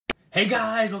Hey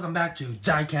guys, welcome back to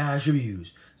Diecast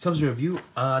Reviews. Subs review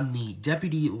on the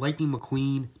Deputy Hazard Lighting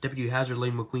McQueen,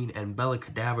 and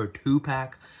Cadavre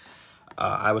 2-pack.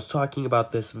 I was talking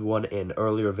about this one in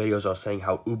earlier videos. I was saying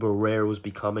how uber rare was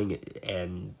becoming,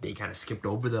 and they kind of skipped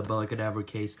over the Cadavre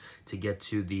case to get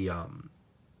to the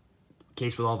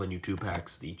case with all the new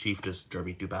 2-packs, the Chiefest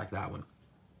Derby 2-pack, that one.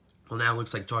 Well, now it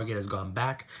looks like Target has gone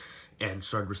back and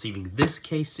started receiving this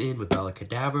case in with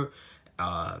Cadavre.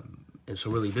 And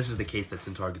so really, this is the case that's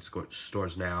in Target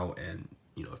stores now. And,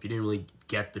 you know, if you didn't really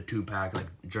get the 2-pack, like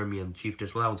Jeremy and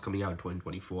Chiefest, well, that one's coming out in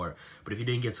 2024. But if you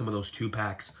didn't get some of those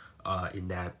 2-packs in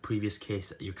that previous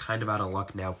case, you're kind of out of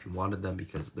luck now if you wanted them,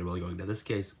 because they're really going to this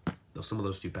case. Though some of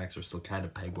those 2-packs are still kind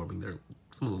of peg-warming. They're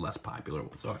some of the less popular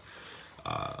ones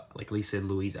are. Like Lisa and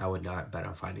Louise, I would not bet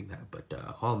on finding that. But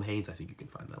Hall & Haynes, I think you can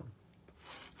find that one.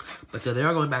 But they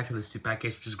are going back to this 2-pack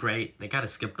case, which is great. They kind of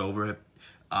skipped over it.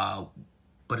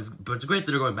 But it's great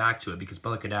that they're going back to it, because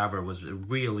Cadavre was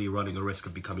really running a risk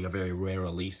of becoming a very rare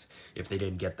release if they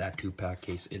didn't get that 2-pack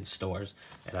case in stores.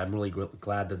 And I'm really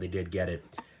glad that they did get it.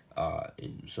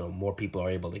 And so more people are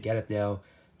able to get it now.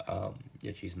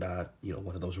 And she's not, you know,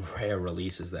 one of those rare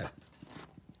releases that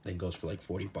then goes for like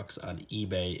 40 bucks on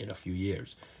eBay in a few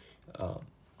years. But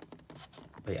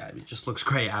yeah, it just looks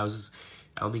great. I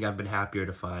don't think I've been happier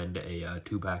to find a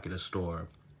 2-pack in a store.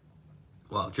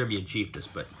 Well, Jeremy and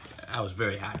Chiefest, but I was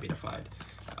very happy to find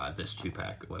this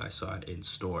 2-pack when I saw it in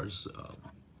stores.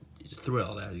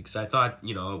 Thrilled, because I thought,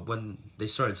 you know, when they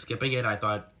started skipping it, I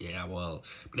thought, yeah, well,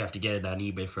 I'm going to have to get it on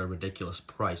eBay for a ridiculous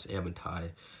price,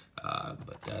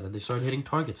 but then they started hitting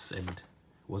Targets, and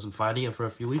wasn't finding it for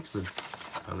a few weeks, then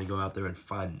finally go out there and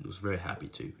find it. I was very happy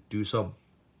to do so.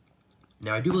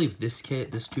 Now, I do believe this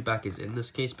 2-pack is in this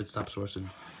case, but stop sourcing.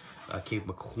 Cadavre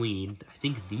McQueen. I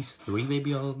think these 3 may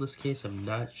be all in this case. I'm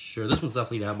not sure. This one's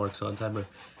definitely not Mark Sondheimer.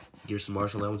 Gerson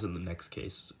Marshall. That one's in the next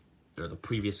case, or the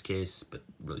previous case, but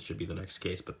really should be the next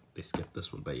case. But they skipped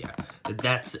this one. But yeah,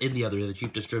 that's in the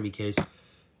Chiefest Derby case.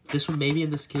 This one may be in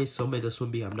this case. So may this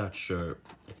one be. I'm not sure.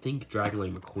 I think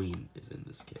Dragonlight McQueen is in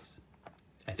this case.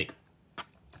 I think.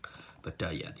 But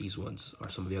yeah, these ones are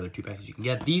some of the other 2-packs you can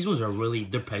get. These ones are really,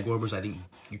 they're peg warmers. I think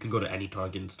you can go to any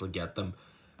Target and still get them.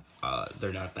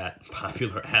 They're not that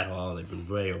popular at all. They've been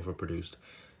way overproduced.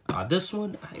 This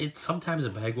one, it's sometimes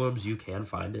in peg warms. You can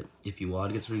find it if you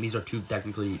want to get something. These are 2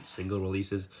 technically single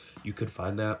releases. You could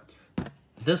find that.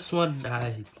 This one,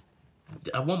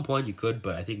 at one point you could,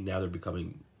 but I think now they're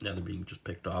being just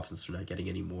picked off since they're not getting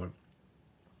any more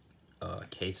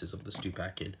cases of this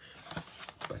 2-pack in.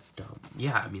 But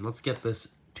yeah, I mean, let's get this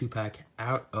 2-pack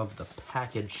out of the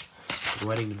package. Been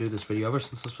waiting to do this video ever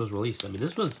since this was released. I mean,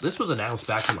 this was announced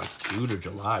back in like June or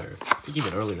July, or I think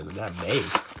even earlier than that, May.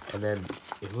 And then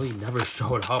it really never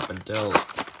showed up until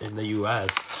in the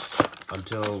US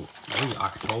until maybe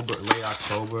October, late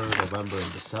October, November,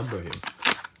 and December here.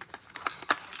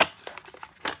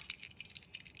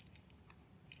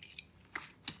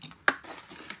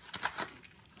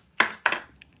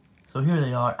 So here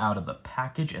they are out of the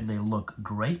package, and they look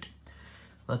great.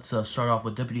 Let's start off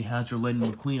with Deputy Hazard Lighting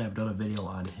McQueen. I've done a video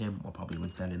on him. I'll probably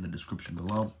link that in the description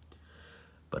below.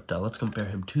 But let's compare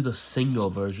him to the single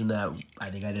version that I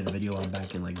think I did a video on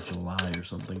back in like July or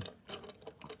something.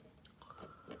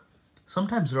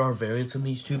 Sometimes there are variants in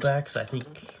these 2-packs. I think,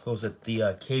 what was it, the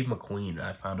Cadavre McQueen,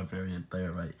 I found a variant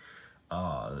there, right?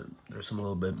 There's some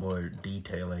little bit more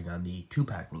detailing on the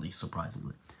 2-pack release,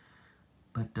 surprisingly.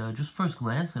 But just first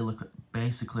glance, they look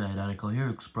basically identical here,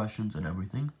 expressions and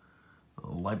everything.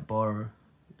 Light bar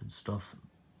and stuff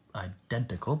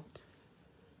identical.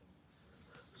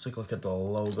 Let's take a look at the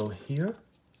logo here.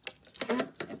 I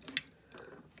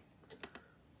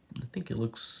think it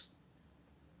looks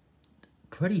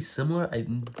pretty similar. I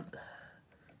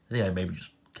think I maybe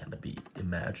just kind of be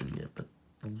imagining it, but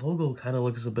the logo kind of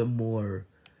looks a bit more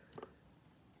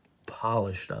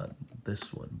polished on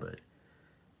this one, but it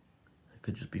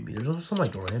could just be me. There's also some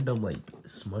like random like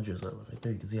smudges right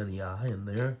there. You can see on the eye and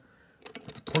there.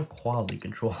 Poor quality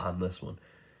control on this one.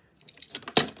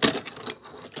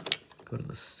 Go to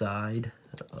the side.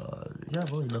 Yeah,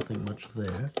 really nothing much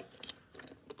there.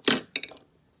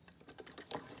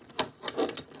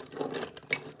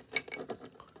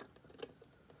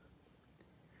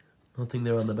 Nothing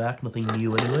there on the back. Nothing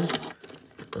new anyways.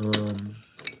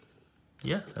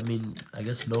 Yeah, I mean, I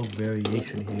guess no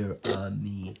variation here on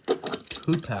the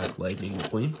 2-pack Lighting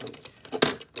McQueen.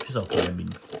 Which is okay, I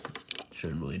mean,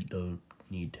 don't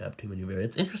need to have too many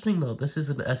variants. Interesting though, this is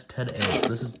an S10A, so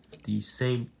this is the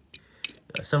same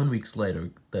 7 weeks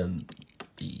later than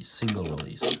the single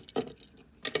release.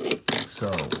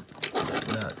 So,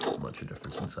 yeah, not much of a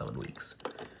difference in 7 weeks.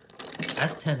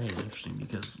 S10A is interesting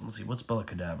because, let's see, what's Bella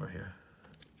Cadavre here?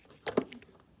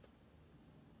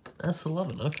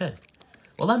 S11, okay.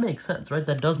 Well, that makes sense, right?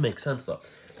 That does make sense, though.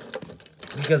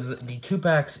 Because the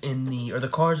 2-packs in the, or the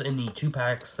cars in the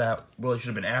 2-packs that really should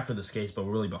have been after this case, but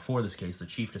were really before this case, the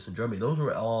Chiefess in Germany, those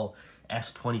were all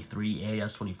S23A,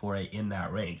 S24A in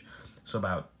that range. So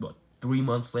about, what, 3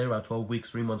 months later, about 12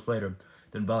 weeks, 3 months later,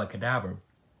 than Bella Cadavre.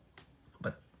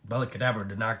 But Bella Cadavre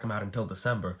did not come out until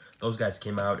December. Those guys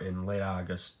came out in late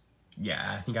August.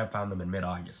 Yeah, I think I found them in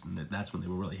mid-August, and that's when they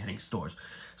were really hitting stores.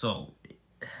 So,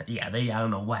 yeah, I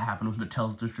don't know what happened with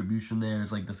Mattel's distribution there.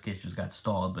 It's like this case just got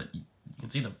stalled, but you can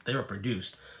see that they were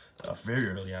produced very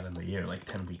early on in the year, like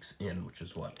 10 weeks in, which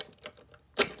is what?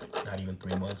 Not even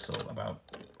 3 months, so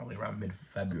probably around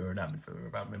mid-February, not mid-February,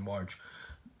 about mid-March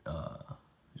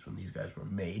is when these guys were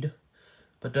made.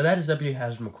 But that is Deputy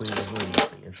Hazard McQueen. Is really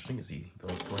interesting as he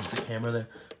goes towards the camera there.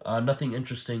 Nothing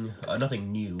interesting,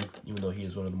 nothing new, even though he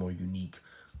is one of the more unique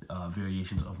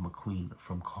variations of McQueen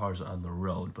from Cars on the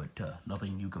Road, but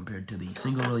nothing new compared to the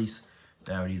single release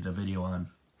that I already did a video on,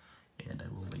 and I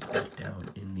will link that down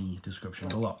in the description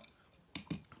below.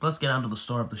 Let's get on to the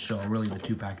star of the show, really the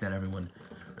 2-pack that everyone,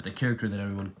 or the character that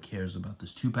everyone cares about.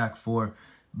 This 2-pack for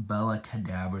Bella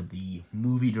Cadavre, the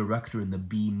movie director in the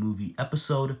B-movie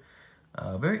episode.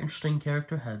 Very interesting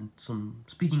character, had some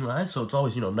speaking lines, so it's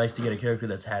always, nice to get a character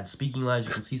that's had speaking lines.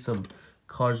 You can see some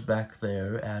cars back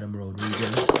there, Adam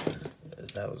Rodriguez.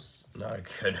 That was not a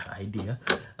good idea.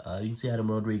 You can see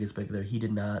Adam Rodriguez back there. He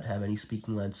did not have any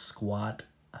speaking lines, squat.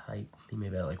 I think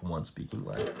maybe had like one speaking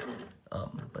line.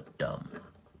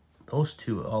 Those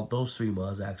those 3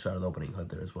 Mazaks are the opening hood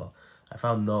there as well. I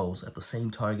found those at the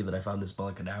same Target that I found this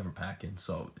Bella Cadavre pack in,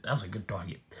 so that was a good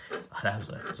Target. That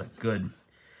was a good...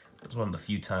 It's one of the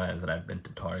few times that I've been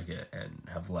to Target and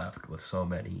have left with so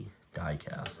many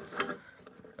die-casts.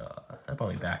 That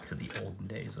brought me back to the olden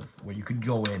days of where you could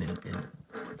go in and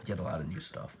get a lot of new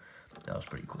stuff. That was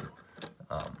pretty cool.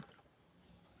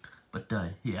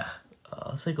 Yeah.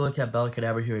 Let's take a look at Bella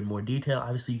Cadavre here in more detail.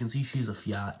 Obviously, you can see she's a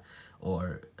Fiat,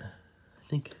 or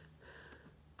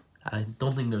I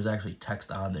don't think there's actually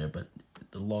text on there, but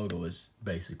the logo is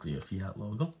basically a Fiat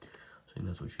logo. I think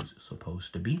that's what she's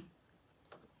supposed to be.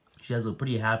 She has a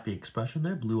pretty happy expression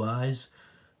there, blue eyes,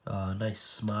 nice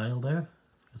smile there,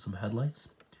 got some headlights.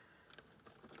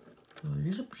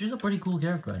 She's a pretty cool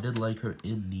character. I did like her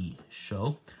in the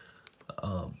show.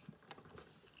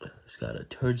 She's got a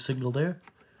turn signal there.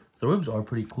 The rims are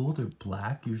pretty cool. They're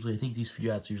black. Usually, I think these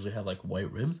Fiats usually have like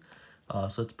white rims.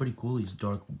 So it's pretty cool. These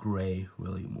dark gray,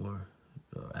 really more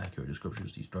accurate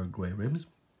descriptions. These dark gray rims.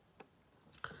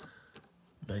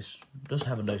 Nice. Does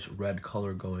have a nice red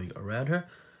color going around her.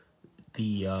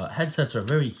 The headsets are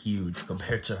very huge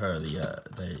compared to her.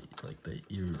 The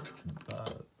ear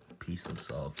piece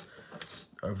themselves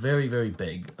are very, very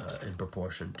big in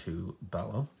proportion to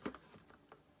Bella.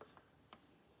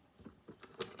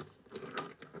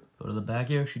 Go to the back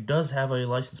here. She does have a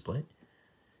license plate.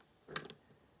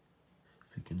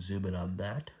 If you can zoom in on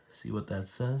that, see what that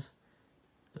says.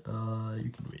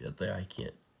 You can read it there. I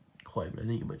can't quite, but I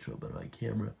think it might show better on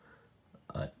camera.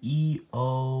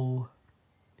 EO8,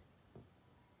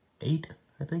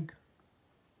 I think.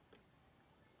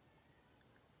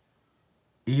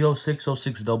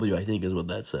 EO606W, I think is what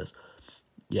that says.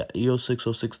 Yeah,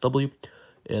 EO606W.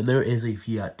 And there is a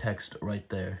Fiat text right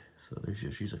there. So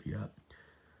she's a Fiat.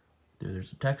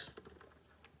 There's a text.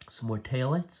 Some more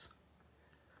taillights.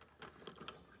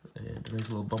 And a nice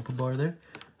little bumper bar there.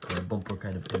 A bumper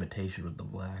kind of imitation with the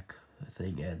black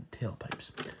thing, and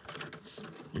tailpipes.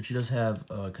 And she does have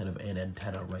kind of an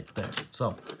antenna right there.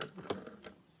 So,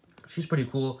 she's pretty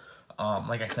cool.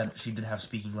 Like I said, she did have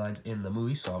speaking lines in the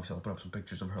movie, so obviously I'll put up some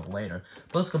pictures of her later.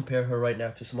 But let's compare her right now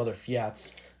to some other Fiats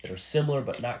that are similar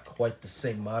but not quite the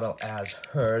same model as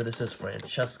her. This is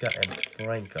Francesca and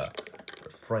Franca.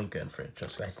 Or Franca and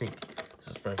Francesca. I think this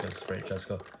is Franca and this is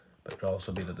Francesca. But it could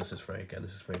also be that this is Franca and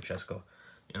this is Francesco.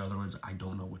 In other words, I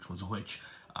don't know which one's which.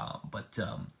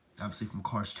 Obviously from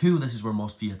Cars 2, this is where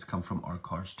most Fiats come from, are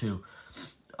Cars 2.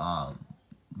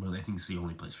 Really, I think it's the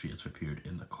only place Fiats appeared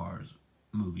in the Cars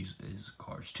movies is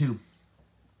Cars 2.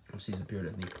 Obviously, he's appeared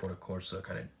in the Porta Corsa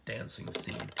kind of dancing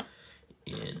scene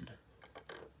in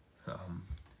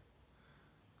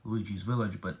Luigi's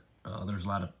Village, but there's a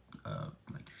lot of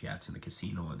like Fiats in the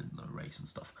casino and in the race and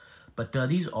stuff. But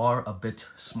these are a bit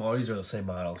smaller. These are the same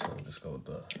model, so we'll just go with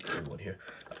the blue one here.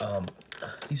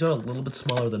 These are a little bit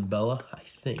smaller than Bella, I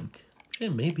think. Actually,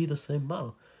 it may be the same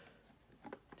model.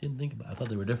 Didn't think about it. I thought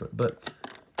they were different, but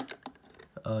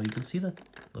you can see that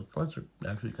the fronts are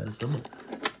actually kind of similar.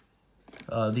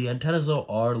 The antennas, though,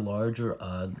 are larger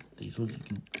on these ones. You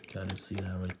can kind of see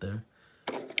that right there.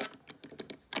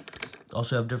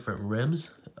 Also have different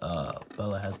rims.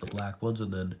 Bella has the black ones,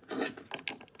 and then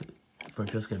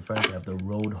Francesca and Frank have the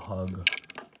Road Hug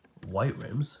white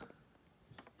rims.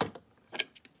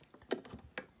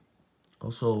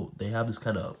 Also, they have this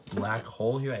kind of black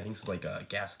hole here. I think it's like a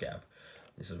gas gap.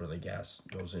 This is where the gas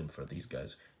goes in for these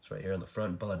guys. It's right here in the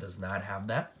front. Bella does not have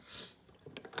that.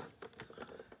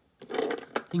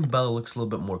 I think Bella looks a little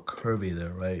bit more curvy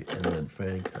there, right? And then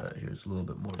Frank here's a little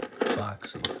bit more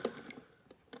boxy.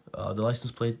 The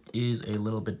license plate is a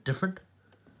little bit different.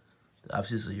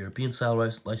 Obviously, this is a European style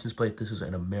license plate. This is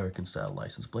an American style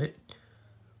license plate.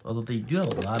 Although they do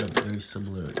have a lot of very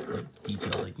similar like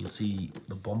details. Like you can see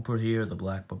the bumper here, the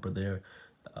black bumper there,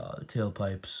 the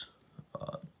tailpipes,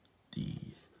 the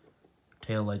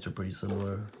tail lights are pretty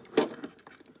similar. They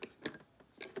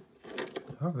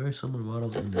are very similar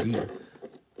models indeed.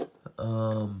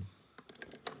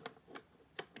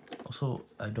 Also,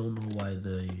 I don't know why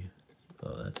they.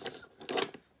 Oh, that's.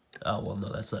 Oh well,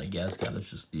 no, that's not a gas cap.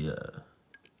 That's just the.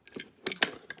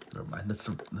 Never mind. That's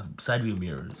the side view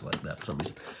mirror is like that for some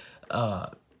reason.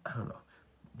 I don't know,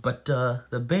 but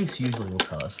the base usually will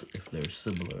tell us if they're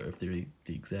similar, if they're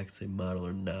the exact same model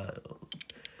or not.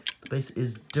 The base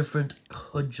is different.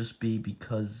 Could just be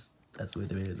because that's the way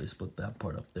they made it. They split that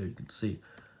part up there. You can see.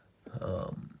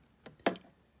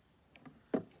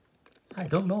 I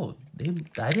don't know.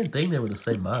 I didn't think they were the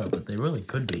same model, but they really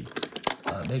could be.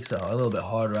 It makes it a little bit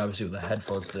harder, obviously, with the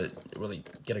headphones to really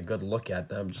get a good look at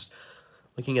them. Just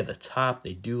looking at the top,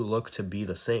 they do look to be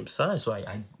the same size. So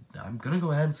I'm going to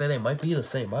go ahead and say they might be the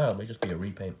same model. It might just be a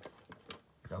repaint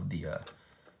of the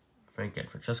Frank and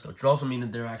Francesco. Which would also mean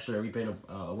that they're actually a repaint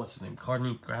of, what's his name?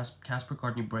 Courtney Casper,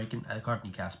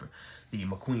 the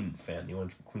McQueen fan, the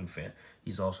Orange McQueen fan.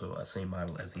 He's also a same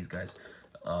model as these guys.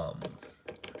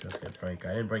 Francesca and Frank. I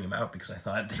didn't bring them out because I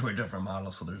thought they were different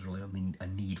models, so there's really only a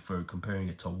need for comparing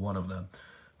it to one of them,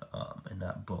 and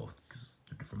not both, because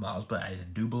they're different models. But I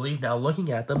do believe now,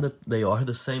 looking at them, that they are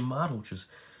the same model, which is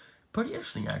pretty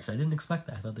interesting, actually. I didn't expect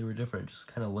that. I thought they were different. Just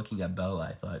kind of looking at Bella,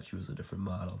 I thought she was a different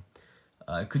model.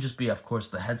 It could just be, of course,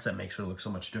 the headset makes her look so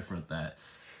much different that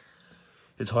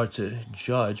it's hard to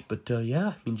judge. But yeah,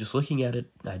 I mean, just looking at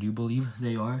it, I do believe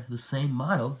they are the same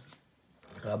model.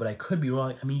 But I could be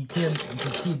wrong. I mean, you can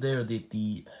see there that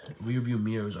the rear view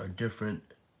mirrors are different.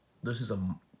 This is a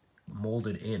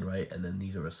molded in, right? And then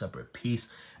these are a separate piece.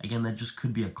 Again, that just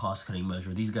could be a cost-cutting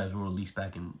measure. These guys were released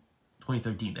back in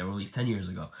 2013. They were released 10 years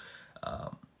ago.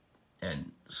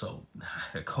 And so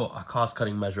a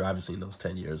cost-cutting measure, obviously, in those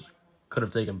 10 years could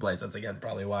have taken place. That's, again,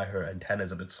 probably why her antenna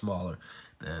is a bit smaller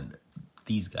than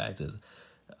these guys is.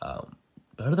 But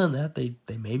other than that,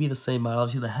 they may be the same model.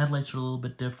 Obviously, the headlights are a little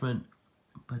bit different.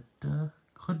 But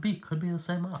could be the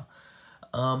same model.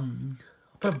 I'll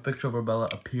put up a picture of where Bella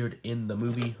appeared in the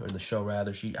movie, or in the show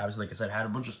rather. She obviously, like I said, had a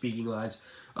bunch of speaking lines.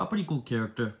 A pretty cool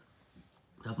character.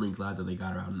 Definitely glad that they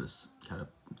got her out in this kind of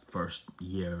first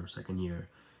year, second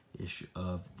year-ish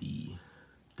of the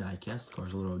Diecast,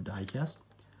 Cars on the Road Diecast.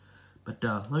 But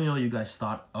let me know what you guys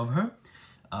thought of her.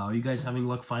 Are you guys having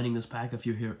luck finding this pack if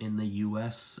you're here in the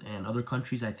U.S. and other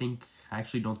countries? I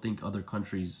actually don't think other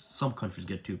countries, some countries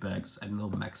get 2-packs. I know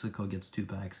Mexico gets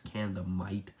 2-packs. Canada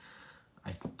might.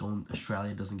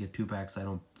 Australia doesn't get 2-packs, I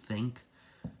don't think.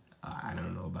 I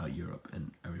don't know about Europe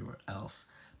and everywhere else.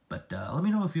 But let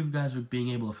me know if you guys are being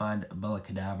able to find Bella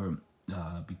Cadavre,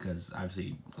 because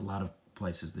obviously a lot of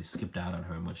places they skipped out on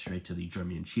her and went straight to the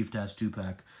German Chief Task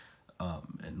 2-pack.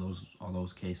 And all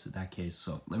those cases, that case.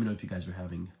 So let me know if you guys are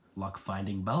having luck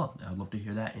finding Bella. I'd love to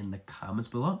hear that in the comments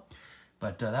below.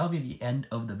 But that'll be the end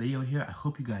of the video here. I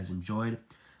hope you guys enjoyed.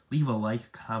 Leave a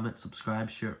like, comment,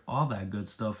 subscribe, share, all that good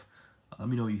stuff. Let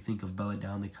me know what you think of Bella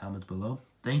down in the comments below.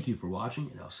 Thank you for watching,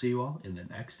 and I'll see you all in the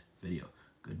next video.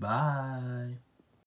 Goodbye.